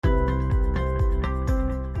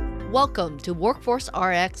Welcome to Workforce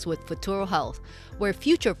RX with Futuro Health, where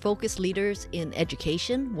future-focused leaders in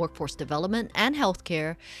education, workforce development, and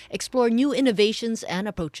healthcare explore new innovations and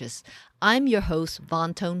approaches. I'm your host,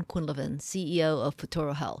 Vantone Quinlivan, CEO of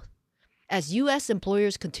Futuro Health. As U.S.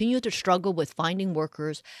 employers continue to struggle with finding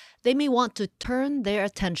workers, they may want to turn their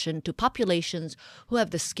attention to populations who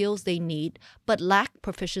have the skills they need but lack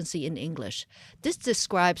proficiency in English. This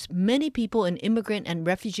describes many people in immigrant and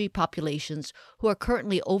refugee populations who are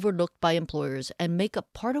currently overlooked by employers and make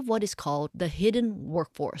up part of what is called the hidden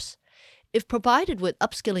workforce. If provided with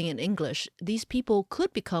upskilling in English, these people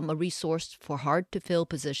could become a resource for hard-to-fill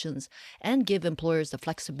positions and give employers the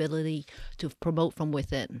flexibility to promote from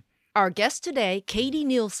within. Our guest today, Katie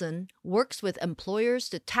Nielsen, works with employers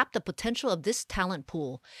to tap the potential of this talent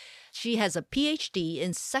pool. She has a PhD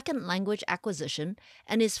in second language acquisition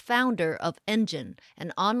and is founder of Engine,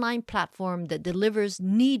 an online platform that delivers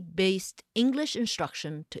need-based English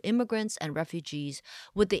instruction to immigrants and refugees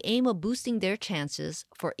with the aim of boosting their chances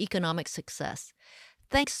for economic success.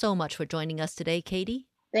 Thanks so much for joining us today, Katie.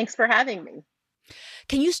 Thanks for having me.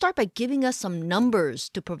 Can you start by giving us some numbers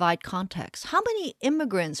to provide context? How many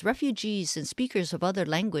immigrants, refugees, and speakers of other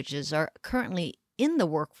languages are currently in the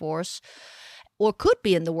workforce or could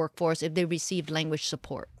be in the workforce if they received language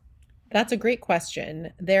support? That's a great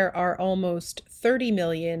question. There are almost 30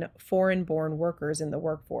 million foreign-born workers in the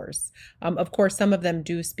workforce. Of course, some of them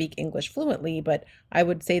do speak English fluently, but I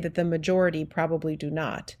would say that the majority probably do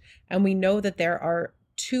not. And we know that there are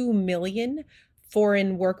 2 million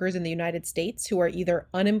foreign workers in the United States who are either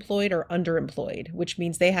unemployed or underemployed, which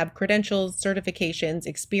means they have credentials, certifications,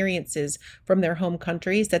 experiences from their home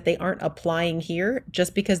countries that they aren't applying here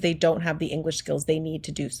just because they don't have the English skills they need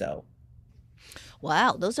to do so.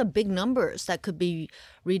 Wow, those are big numbers that could be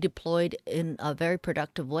redeployed in very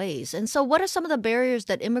productive ways. And so what are some of the barriers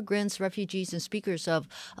that immigrants, refugees, and speakers of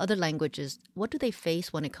other languages, what do they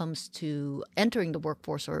face when it comes to entering the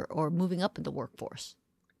workforce or moving up in the workforce?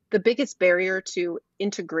 The biggest barrier to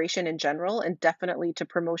integration in general, and definitely to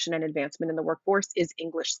promotion and advancement in the workforce, is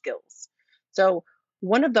English skills. So,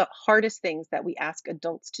 one of the hardest things that we ask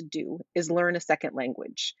adults to do is learn a second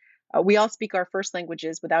language. We all speak our first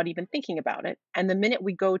languages without even thinking about it. And the minute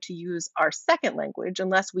we go to use our second language,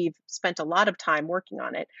 unless we've spent a lot of time working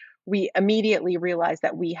on it, we immediately realize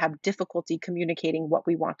that we have difficulty communicating what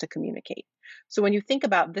we want to communicate. So when you think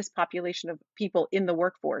about this population of people in the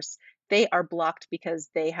workforce, they are blocked because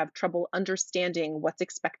they have trouble understanding what's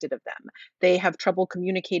expected of them. They have trouble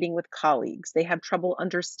communicating with colleagues. They have trouble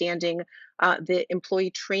understanding the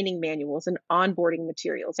employee training manuals and onboarding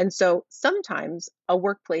materials. And so sometimes a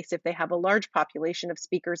workplace, if they have a large population of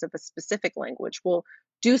speakers of a specific language, will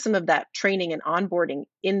do some of that training and onboarding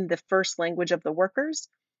in the first language of the workers.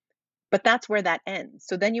 But that's where that ends.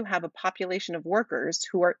 So then you have a population of workers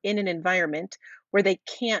who are in an environment where they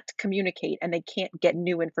can't communicate and they can't get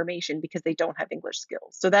new information because they don't have English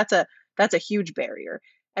skills. So that's a huge barrier.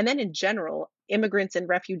 And then in general, immigrants and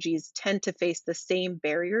refugees tend to face the same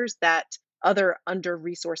barriers that other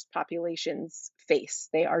under-resourced populations face.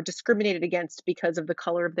 They are discriminated against because of the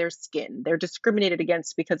color of their skin. They're discriminated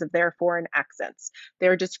against because of their foreign accents.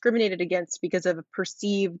 They're discriminated against because of a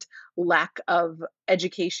perceived lack of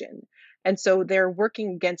education. And so they're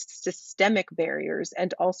working against systemic barriers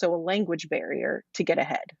and also a language barrier to get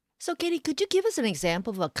ahead. So, Katie, could you give us an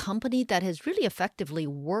example of a company that has really effectively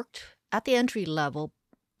worked at the entry level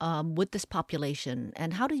with this population?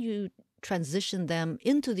 And how do you transition them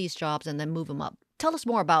into these jobs and then move them up? Tell us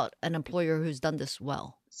more about an employer who's done this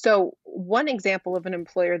well. So one example of an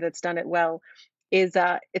employer that's done it well is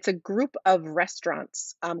it's a group of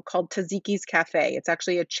restaurants called Taziki's Cafe. It's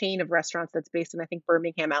actually a chain of restaurants that's based in, I think,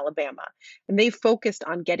 Birmingham, Alabama. And they focused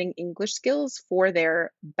on getting English skills for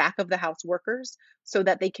their back of the house workers so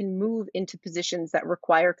that they can move into positions that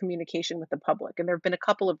require communication with the public. And there have been a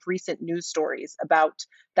couple of recent news stories about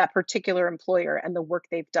that particular employer and the work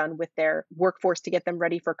they've done with their workforce to get them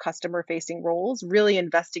ready for customer facing roles, really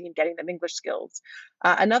investing in getting them English skills.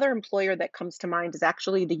 Another employer that comes to mind is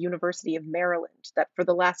actually the University of Maryland, that for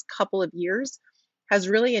the last couple of years has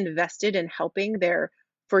really invested in helping their,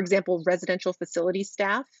 for example, residential facility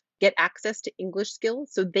staff get access to English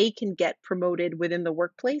skills so they can get promoted within the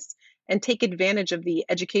workplace and take advantage of the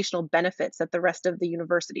educational benefits that the rest of the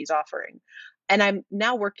university is offering. And I'm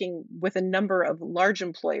now working with a number of large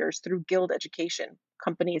employers through Guild Education,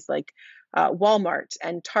 companies like Walmart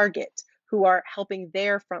and Target, who are helping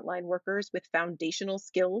their frontline workers with foundational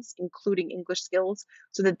skills, including English skills,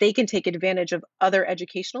 so that they can take advantage of other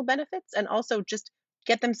educational benefits and also just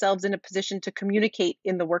get themselves in a position to communicate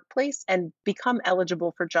in the workplace and become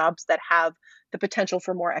eligible for jobs that have the potential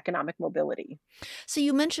for more economic mobility. So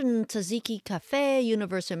you mentioned Tzatziki Cafe,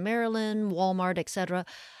 University of Maryland, Walmart, etc.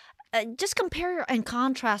 Just compare and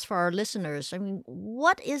contrast for our listeners. I mean,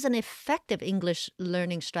 what is an effective English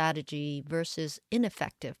learning strategy versus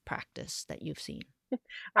ineffective practice that you've seen?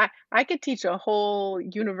 I could teach a whole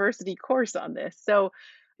university course on this. So,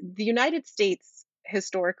 the United States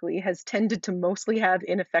historically has tended to mostly have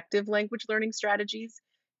ineffective language learning strategies,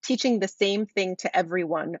 teaching the same thing to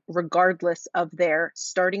everyone, regardless of their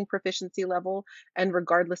starting proficiency level and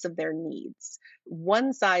regardless of their needs.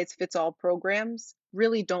 One size fits all programs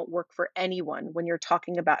really don't work for anyone when you're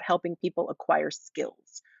talking about helping people acquire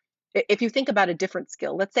skills. If you think about a different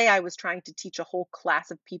skill, let's say I was trying to teach a whole class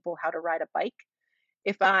of people how to ride a bike.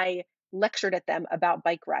 If I lectured at them about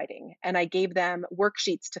bike riding and I gave them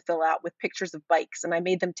worksheets to fill out with pictures of bikes and I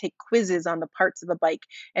made them take quizzes on the parts of a bike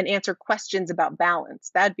and answer questions about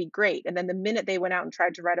balance, that'd be great. And then the minute they went out and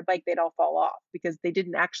tried to ride a bike, they'd all fall off because they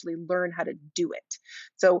didn't actually learn how to do it.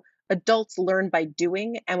 So adults learn by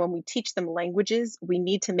doing. And when we teach them languages, we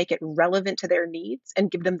need to make it relevant to their needs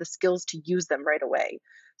and give them the skills to use them right away.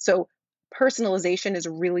 So personalization is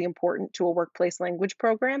really important to a workplace language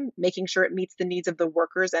program, making sure it meets the needs of the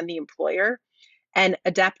workers and the employer. And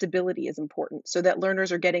adaptability is important so that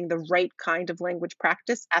learners are getting the right kind of language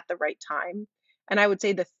practice at the right time. And I would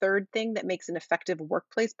say the third thing that makes an effective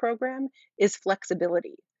workplace program is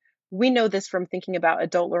flexibility. We know this from thinking about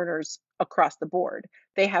adult learners across the board.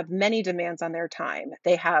 They have many demands on their time.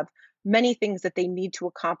 They have many things that they need to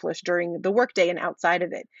accomplish during the workday and outside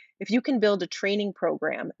of it. If you can build a training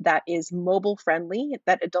program that is mobile friendly,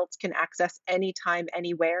 that adults can access anytime,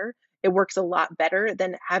 anywhere, it works a lot better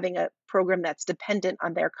than having a program that's dependent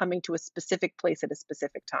on their coming to a specific place at a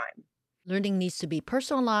specific time. Learning needs to be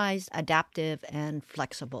personalized, adaptive, and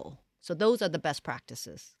flexible. So those are the best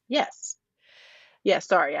practices. Yes. Yeah,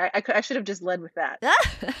 sorry. I should have just led with that.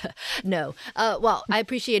 No. Well, I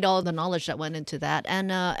appreciate all the knowledge that went into that.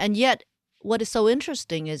 And yet, what is so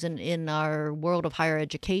interesting is in our world of higher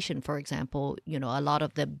education, for example, a lot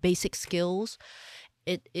of the basic skills,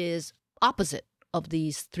 it is opposite of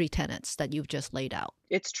these three tenets that you've just laid out.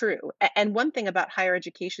 It's true. And one thing about higher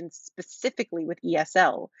education, specifically with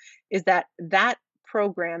ESL, is that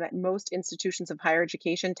program at most institutions of higher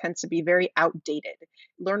education tends to be very outdated.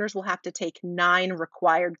 Learners will have to take 9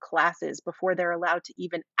 required classes before they're allowed to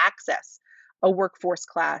even access a workforce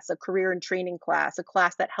class, a career and training class, a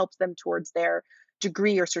class that helps them towards their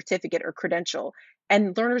degree or certificate or credential.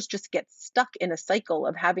 And learners just get stuck in a cycle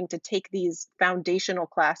of having to take these foundational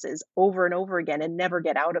classes over and over again and never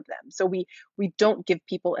get out of them. So we don't give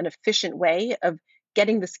people an efficient way of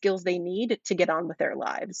getting the skills they need to get on with their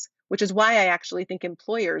lives, which is why I actually think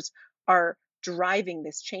employers are driving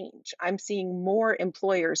this change. I'm seeing more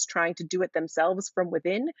employers trying to do it themselves from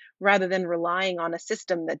within rather than relying on a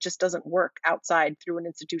system that just doesn't work outside through an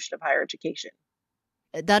institution of higher education.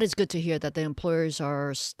 That is good to hear that the employers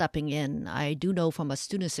are stepping in. I do know from a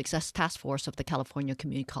student success task force of the California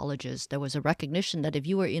community colleges, there was a recognition that if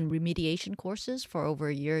you were in remediation courses for over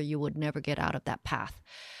a year, you would never get out of that path.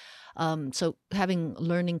 So having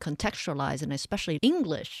learning contextualized and especially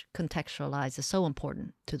English contextualized is so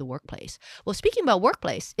important to the workplace. Well, speaking about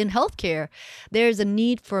workplace, in healthcare, there's a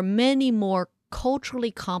need for many more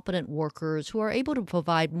culturally competent workers who are able to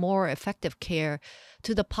provide more effective care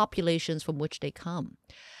to the populations from which they come.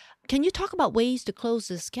 Can you talk about ways to close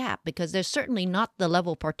this gap? Because there's certainly not the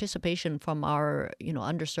level of participation from our,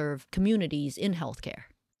 underserved communities in healthcare.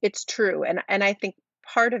 It's true. And I think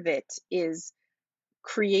part of it is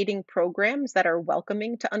creating programs that are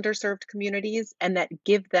welcoming to underserved communities and that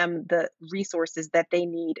give them the resources that they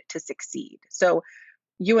need to succeed. So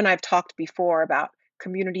you and I've talked before about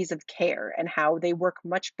communities of care and how they work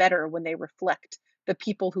much better when they reflect the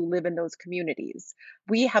people who live in those communities.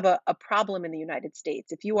 We have a problem in the United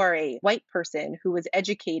States. If you are a white person who is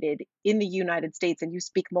educated in the United States and you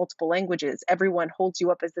speak multiple languages, everyone holds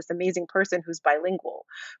you up as this amazing person who's bilingual.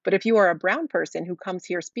 But if you are a brown person who comes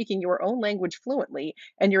here speaking your own language fluently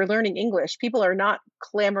and you're learning English, people are not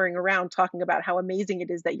clamoring around talking about how amazing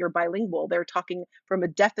it is that you're bilingual. They're talking from a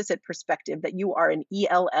deficit perspective that you are an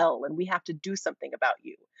ELL and we have to do something about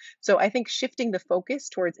you. So I think shifting the focus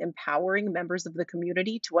towards empowering members of the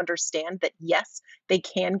community to understand that, yes, they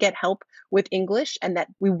can get help with English and that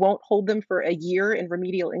we won't hold them for a year in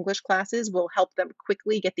remedial English classes. We'll help them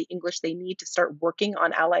quickly get the English they need to start working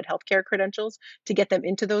on allied healthcare credentials to get them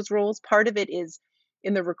into those roles. Part of it is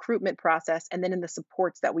in the recruitment process and then in the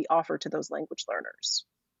supports that we offer to those language learners.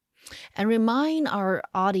 And remind our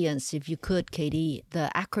audience, if you could, Katie, the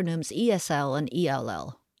acronyms ESL and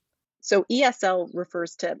ELL. So ESL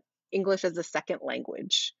refers to English as a second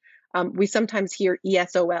language. We sometimes hear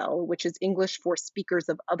ESOL, which is English for speakers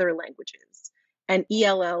of other languages, and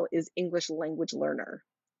ELL is English language learner.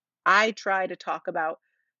 I try to talk about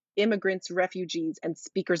immigrants, refugees, and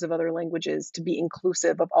speakers of other languages to be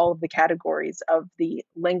inclusive of all of the categories of the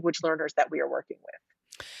language learners that we are working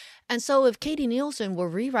with. And so, if Katie Nielsen were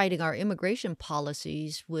rewriting our immigration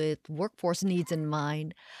policies with workforce needs in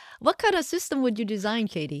mind, what kind of system would you design,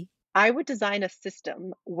 Katie? I would design a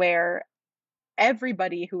system where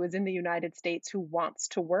everybody who is in the United States who wants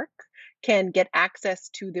to work can get access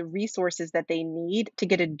to the resources that they need to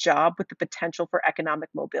get a job with the potential for economic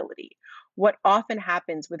mobility. What often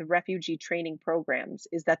happens with refugee training programs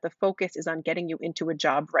is that the focus is on getting you into a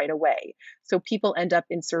job right away. So people end up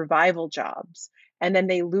in survival jobs and then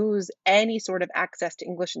they lose any sort of access to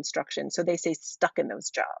English instruction. So they stay stuck in those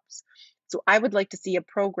jobs. So I would like to see a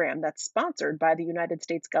program that's sponsored by the United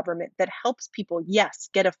States government that helps people, yes,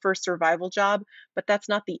 get a first survival job, but that's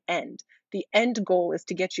not the end. The end goal is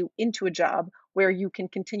to get you into a job where you can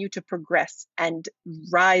continue to progress and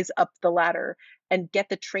rise up the ladder and get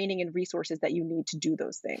the training and resources that you need to do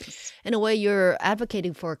those things. In a way, you're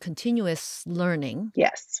advocating for continuous learning,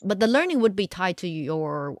 Yes. but the learning would be tied to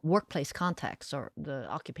your workplace context or the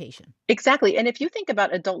occupation. Exactly. And if you think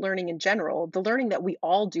about adult learning in general, the learning that we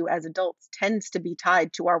all do as adults tends to be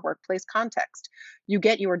tied to our workplace context. You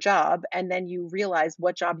get your job and then you realize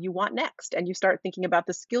what job you want next, and you start thinking about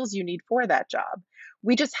the skills you need for that job.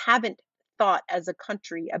 We just haven't thought as a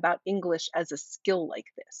country about English as a skill like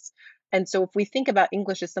this. And so, if we think about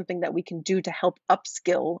English as something that we can do to help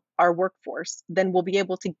upskill our workforce, then we'll be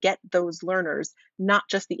able to get those learners not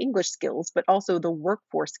just the English skills, but also the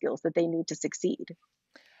workforce skills that they need to succeed.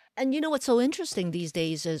 And you know what's so interesting these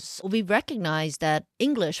days is we recognize that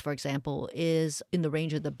English, for example, is in the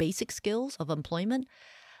range of the basic skills of employment,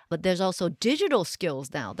 but there's also digital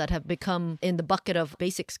skills now that have become in the bucket of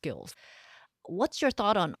basic skills. What's your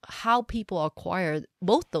thought on how people acquire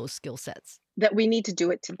both those skill sets? That we need to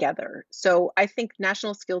do it together. So I think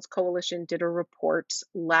National Skills Coalition did a report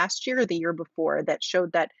last year or the year before that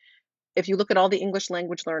showed that if you look at all the English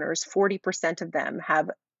language learners, 40% of them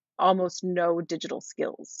have almost no digital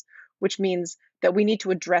skills, which means that we need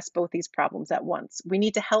to address both these problems at once. We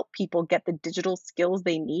need to help people get the digital skills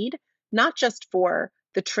they need, not just for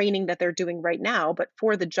the training that they're doing right now, but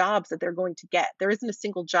for the jobs that they're going to get. There isn't a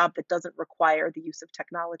single job that doesn't require the use of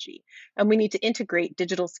technology. And we need to integrate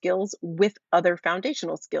digital skills with other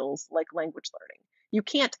foundational skills like language learning. You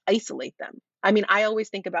can't isolate them. I mean, I always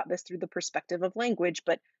think about this through the perspective of language,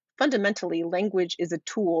 but fundamentally, language is a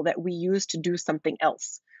tool that we use to do something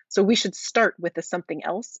else. So we should start with the something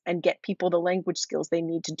else and get people the language skills they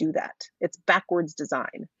need to do that. It's backwards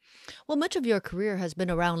design. Well, much of your career has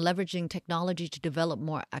been around leveraging technology to develop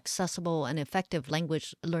more accessible and effective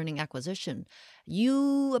language learning acquisition.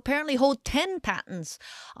 You apparently hold 10 patents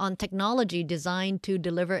on technology designed to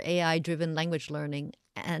deliver AI driven language learning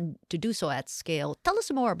and to do so at scale. Tell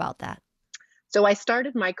us more about that. So I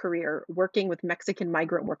started my career working with Mexican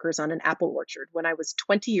migrant workers on an apple orchard when I was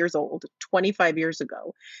 20 years old, 25 years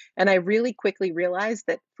ago. And I really quickly realized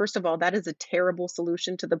that, first of all, that is a terrible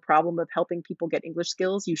solution to the problem of helping people get English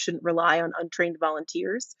skills. You shouldn't rely on untrained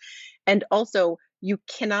volunteers. And also, you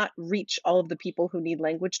cannot reach all of the people who need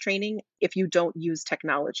language training if you don't use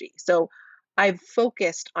technology. So I've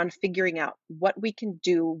focused on figuring out what we can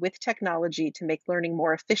do with technology to make learning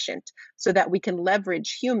more efficient so that we can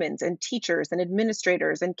leverage humans and teachers and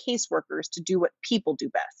administrators and caseworkers to do what people do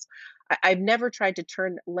best. I've never tried to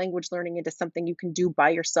turn language learning into something you can do by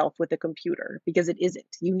yourself with a computer because it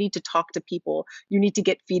isn't. You need to talk to people, you need to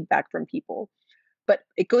get feedback from people. But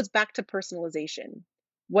it goes back to personalization.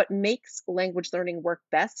 What makes language learning work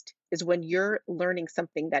best is when you're learning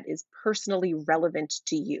something that is personally relevant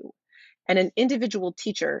to you. And an individual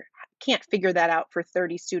teacher can't figure that out for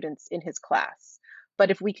 30 students in his class.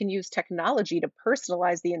 But if we can use technology to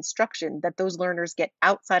personalize the instruction that those learners get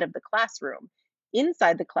outside of the classroom,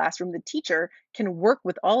 inside the classroom, the teacher can work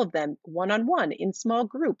with all of them one on one in small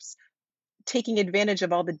groups, taking advantage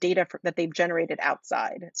of all the data that they've generated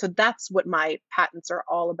outside. So that's what my patents are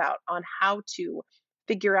all about on how to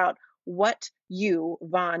figure out what you,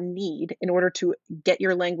 Vaughn, need in order to get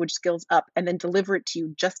your language skills up and then deliver it to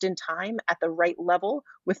you just in time at the right level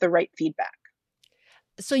with the right feedback.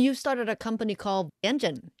 So you started a company called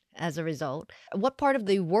Engine as a result. What part of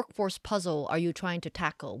the workforce puzzle are you trying to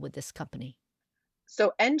tackle with this company?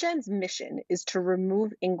 So, NGen's mission is to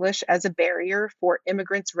remove English as a barrier for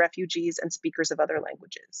immigrants, refugees, and speakers of other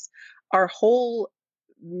languages. Our whole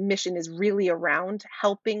mission is really around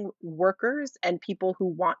helping workers and people who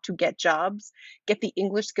want to get jobs get the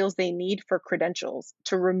English skills they need for credentials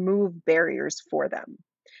to remove barriers for them.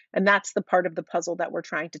 And that's the part of the puzzle that we're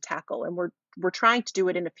trying to tackle. And we're trying to do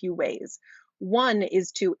it in a few ways. One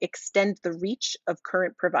is to extend the reach of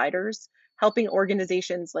current providers, helping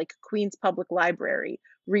organizations like Queens Public Library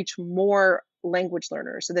reach more language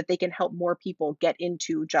learners so that they can help more people get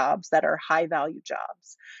into jobs that are high value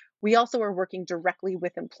jobs. We also are working directly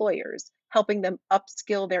with employers, helping them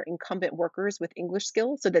upskill their incumbent workers with English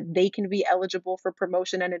skills so that they can be eligible for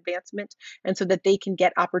promotion and advancement and so that they can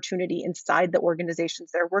get opportunity inside the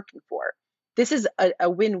organizations they're working for. This is a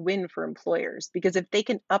win-win for employers because if they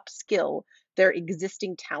can upskill their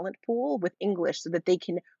existing talent pool with English so that they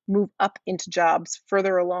can move up into jobs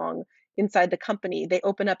further along inside the company, they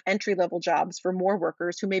open up entry level jobs for more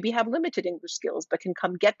workers who maybe have limited English skills but can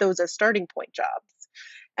come get those as starting point jobs.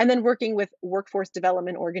 And then working with workforce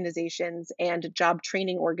development organizations and job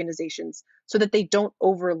training organizations so that they don't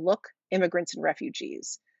overlook immigrants and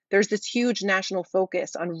refugees. There's this huge national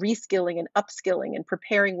focus on reskilling and upskilling and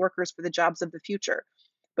preparing workers for the jobs of the future.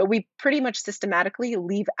 But we pretty much systematically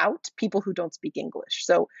leave out people who don't speak English.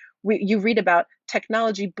 So you read about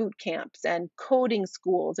technology boot camps and coding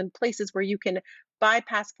schools and places where you can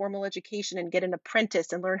bypass formal education and get an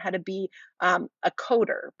apprentice and learn how to be a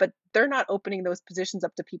coder, but they're not opening those positions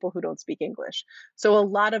up to people who don't speak English. So a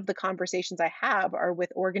lot of the conversations I have are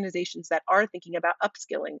with organizations that are thinking about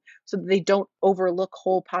upskilling so that they don't overlook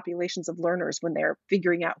whole populations of learners when they're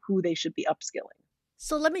figuring out who they should be upskilling.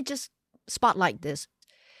 So let me just spotlight this.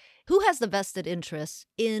 Who has the vested interest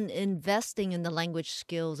in investing in the language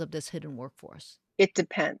skills of this hidden workforce? It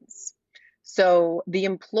depends. So the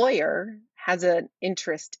employer has an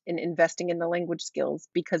interest in investing in the language skills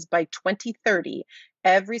because by 2030,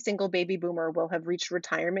 every single baby boomer will have reached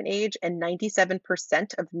retirement age and 97%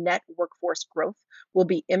 of net workforce growth will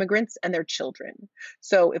be immigrants and their children.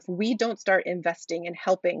 So if we don't start investing in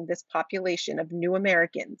helping this population of new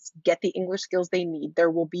Americans get the English skills they need,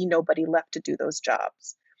 there will be nobody left to do those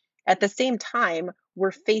jobs. At the same time,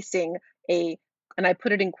 we're facing and I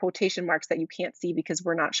put it in quotation marks that you can't see because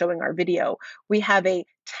we're not showing our video. We have a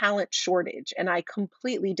talent shortage, and I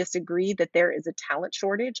completely disagree that there is a talent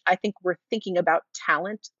shortage. I think we're thinking about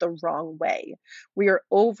talent the wrong way. We are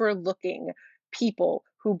overlooking people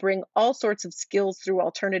who bring all sorts of skills through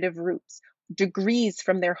alternative routes, degrees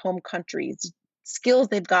from their home countries, skills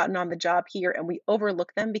they've gotten on the job here, and we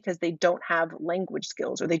overlook them because they don't have language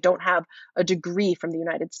skills or they don't have a degree from the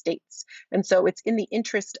United States. And so it's in the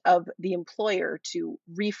interest of the employer to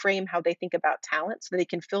reframe how they think about talent so they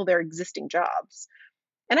can fill their existing jobs.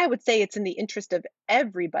 And I would say it's in the interest of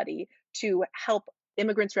everybody to help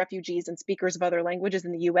immigrants, refugees, and speakers of other languages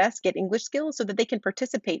in the US get English skills so that they can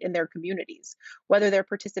participate in their communities, whether they're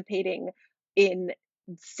participating in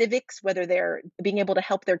civics, whether they're being able to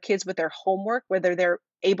help their kids with their homework, whether they're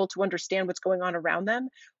able to understand what's going on around them.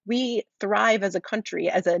 We thrive as a country,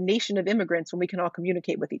 as a nation of immigrants, when we can all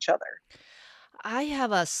communicate with each other. I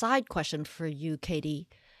have a side question for you, Katie.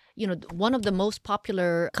 One of the most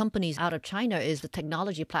popular companies out of China is the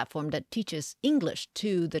technology platform that teaches English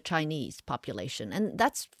to the Chinese population. And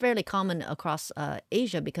that's fairly common across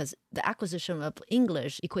Asia because the acquisition of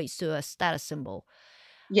English equates to a status symbol.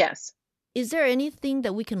 Yes. Is there anything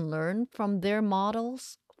that we can learn from their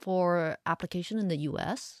models for application in the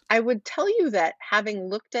US? I would tell you that having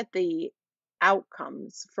looked at the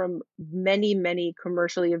outcomes from many, many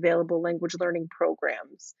commercially available language learning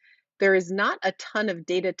programs, there is not a ton of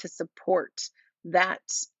data to support that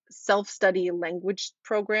self-study language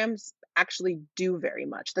programs actually do very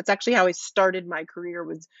much. That's actually how I started my career,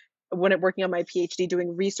 was when working on my PhD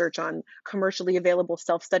doing research on commercially available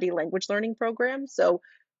self-study language learning programs. So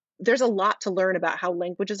there's a lot to learn about how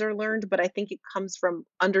languages are learned, but I think it comes from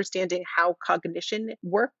understanding how cognition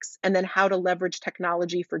works and then how to leverage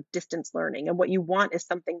technology for distance learning. And what you want is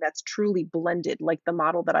something that's truly blended, like the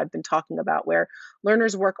model that I've been talking about, where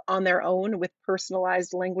learners work on their own with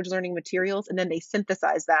personalized language learning materials, and then they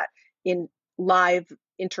synthesize that in live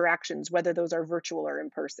interactions, whether those are virtual or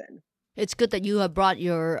in person. It's good that you have brought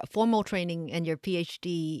your formal training and your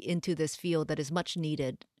PhD into this field that is much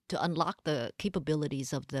needed to unlock the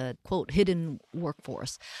capabilities of the, quote, hidden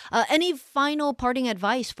workforce. Any final parting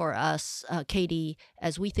advice for us, Katie,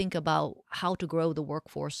 as we think about how to grow the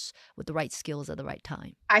workforce with the right skills at the right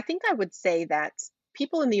time? I think I would say that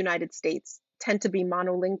people in the United States tend to be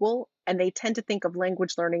monolingual and they tend to think of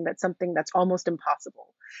language learning that's something that's almost impossible.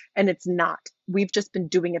 And it's not. we've just been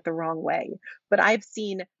doing it the wrong way. But I've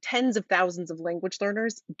seen tens of thousands of language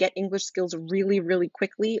learners get English skills really, really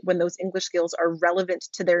quickly when those English skills are relevant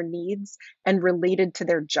to their needs and related to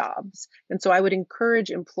their jobs. And so I would encourage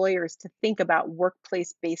employers to think about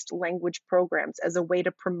workplace-based language programs as a way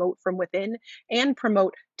to promote from within and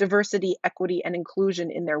promote diversity, equity, and inclusion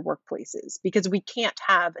in their workplaces, because we can't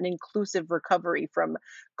have an inclusive recovery from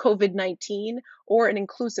COVID-19 or an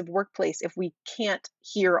inclusive workplace if we can't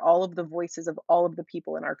hear all of the voices of all of the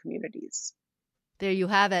people in our communities. There you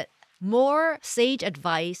have it. More sage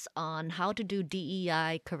advice on how to do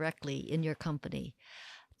DEI correctly in your company.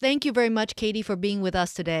 Thank you very much, Katie, for being with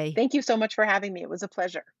us today. Thank you so much for having me. It was a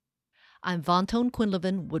pleasure. I'm Vauntone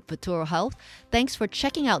Quinlivan with Futuro Health. Thanks for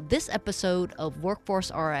checking out this episode of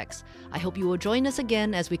Workforce RX. I hope you will join us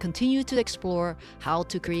again as we continue to explore how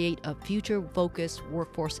to create a future-focused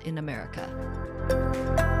workforce in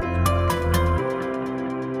America.